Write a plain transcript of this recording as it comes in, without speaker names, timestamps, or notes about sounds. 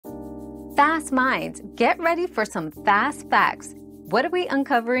Fast minds, get ready for some fast facts. What are we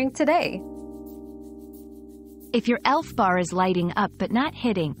uncovering today? If your ELF bar is lighting up but not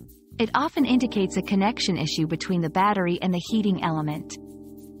hitting, it often indicates a connection issue between the battery and the heating element.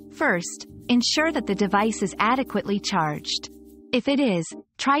 First, ensure that the device is adequately charged. If it is,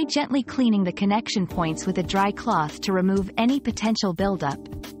 try gently cleaning the connection points with a dry cloth to remove any potential buildup.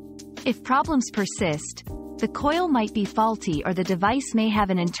 If problems persist, the coil might be faulty or the device may have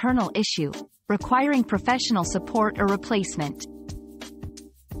an internal issue, requiring professional support or replacement.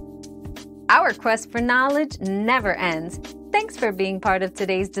 Our quest for knowledge never ends. Thanks for being part of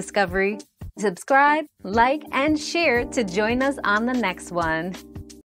today's discovery. Subscribe, like, and share to join us on the next one.